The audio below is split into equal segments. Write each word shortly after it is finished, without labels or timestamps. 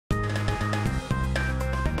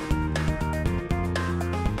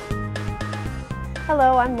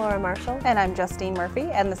Hello, I'm Laura Marshall. And I'm Justine Murphy,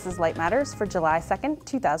 and this is Light Matters for July 2nd,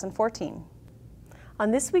 2014.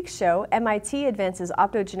 On this week's show, MIT advances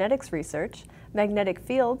optogenetics research, magnetic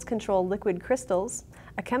fields control liquid crystals,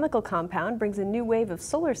 a chemical compound brings a new wave of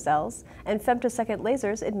solar cells, and femtosecond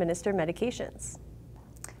lasers administer medications.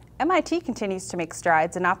 MIT continues to make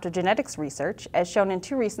strides in optogenetics research, as shown in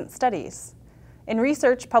two recent studies. In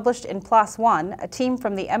research published in PLOS One, a team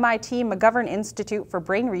from the MIT McGovern Institute for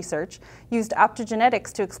Brain Research used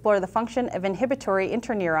optogenetics to explore the function of inhibitory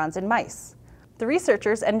interneurons in mice. The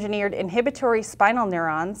researchers engineered inhibitory spinal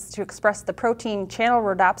neurons to express the protein channel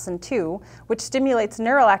rhodopsin 2, which stimulates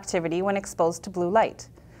neural activity when exposed to blue light.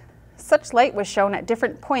 Such light was shown at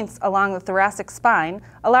different points along the thoracic spine,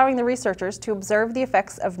 allowing the researchers to observe the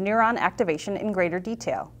effects of neuron activation in greater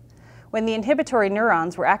detail. When the inhibitory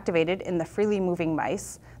neurons were activated in the freely moving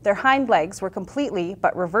mice, their hind legs were completely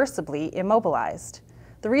but reversibly immobilized.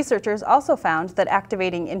 The researchers also found that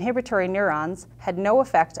activating inhibitory neurons had no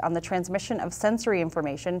effect on the transmission of sensory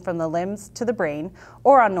information from the limbs to the brain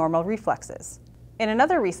or on normal reflexes. In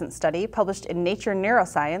another recent study published in Nature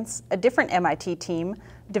Neuroscience, a different MIT team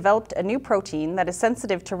developed a new protein that is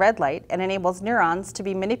sensitive to red light and enables neurons to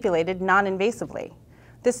be manipulated non-invasively.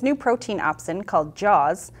 This new protein opsin, called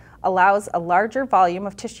JAWS, allows a larger volume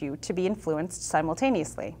of tissue to be influenced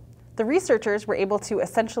simultaneously. The researchers were able to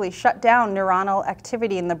essentially shut down neuronal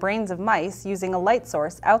activity in the brains of mice using a light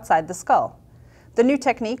source outside the skull. The new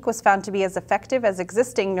technique was found to be as effective as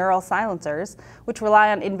existing neural silencers, which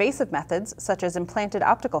rely on invasive methods such as implanted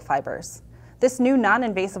optical fibers. This new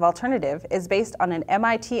non-invasive alternative is based on an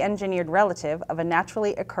MIT-engineered relative of a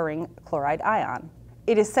naturally occurring chloride ion.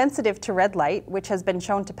 It is sensitive to red light, which has been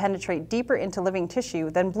shown to penetrate deeper into living tissue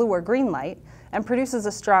than blue or green light, and produces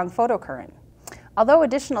a strong photocurrent. Although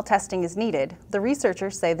additional testing is needed, the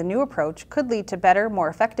researchers say the new approach could lead to better, more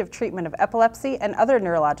effective treatment of epilepsy and other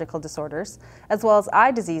neurological disorders, as well as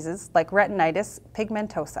eye diseases like retinitis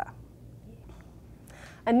pigmentosa.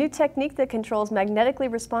 A new technique that controls magnetically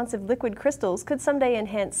responsive liquid crystals could someday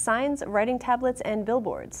enhance signs, writing tablets, and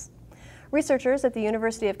billboards. Researchers at the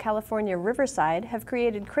University of California, Riverside have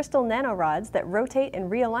created crystal nanorods that rotate and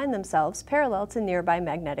realign themselves parallel to nearby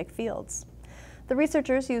magnetic fields. The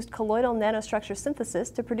researchers used colloidal nanostructure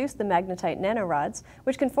synthesis to produce the magnetite nanorods,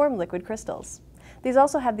 which can form liquid crystals. These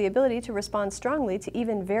also have the ability to respond strongly to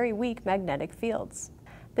even very weak magnetic fields.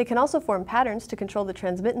 They can also form patterns to control the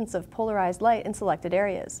transmittance of polarized light in selected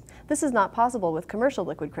areas. This is not possible with commercial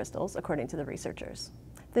liquid crystals, according to the researchers.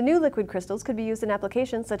 The new liquid crystals could be used in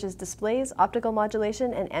applications such as displays, optical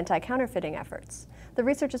modulation, and anti-counterfeiting efforts. The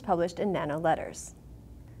research is published in Nano Letters.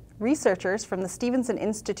 Researchers from the Stevenson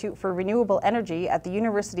Institute for Renewable Energy at the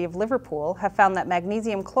University of Liverpool have found that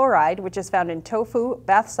magnesium chloride, which is found in tofu,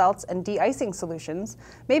 bath salts, and de-icing solutions,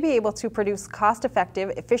 may be able to produce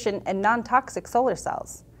cost-effective, efficient, and non-toxic solar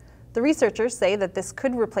cells. The researchers say that this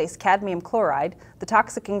could replace cadmium chloride, the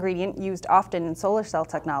toxic ingredient used often in solar cell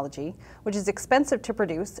technology, which is expensive to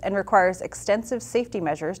produce and requires extensive safety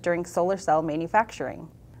measures during solar cell manufacturing.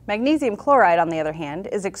 Magnesium chloride, on the other hand,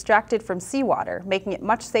 is extracted from seawater, making it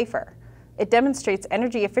much safer. It demonstrates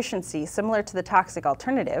energy efficiency similar to the toxic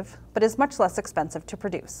alternative, but is much less expensive to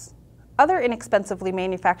produce. Other inexpensively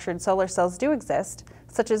manufactured solar cells do exist,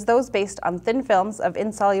 such as those based on thin films of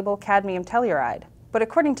insoluble cadmium telluride. But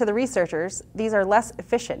according to the researchers, these are less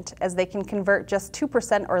efficient as they can convert just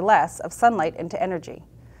 2% or less of sunlight into energy.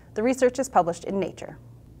 The research is published in Nature.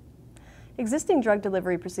 Existing drug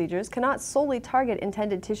delivery procedures cannot solely target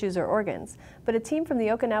intended tissues or organs, but a team from the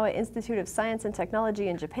Okinawa Institute of Science and Technology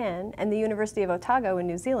in Japan and the University of Otago in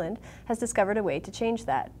New Zealand has discovered a way to change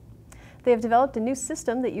that. They have developed a new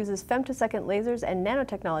system that uses femtosecond lasers and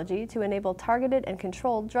nanotechnology to enable targeted and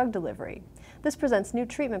controlled drug delivery. This presents new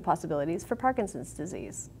treatment possibilities for Parkinson's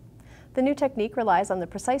disease. The new technique relies on the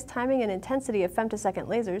precise timing and intensity of femtosecond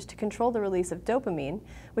lasers to control the release of dopamine,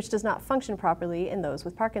 which does not function properly in those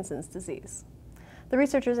with Parkinson's disease. The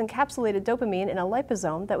researchers encapsulated dopamine in a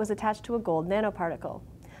liposome that was attached to a gold nanoparticle.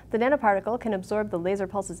 The nanoparticle can absorb the laser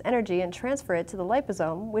pulse's energy and transfer it to the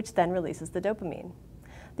liposome, which then releases the dopamine.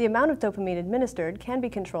 The amount of dopamine administered can be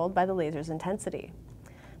controlled by the laser's intensity.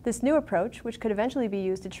 This new approach, which could eventually be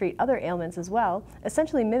used to treat other ailments as well,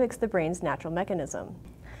 essentially mimics the brain's natural mechanism.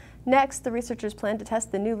 Next, the researchers plan to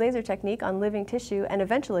test the new laser technique on living tissue and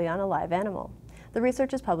eventually on a live animal. The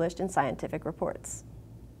research is published in Scientific Reports.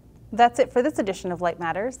 That's it for this edition of Light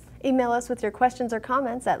Matters. Email us with your questions or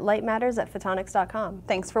comments at lightmatters@photonics.com.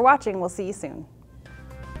 Thanks for watching. We'll see you soon.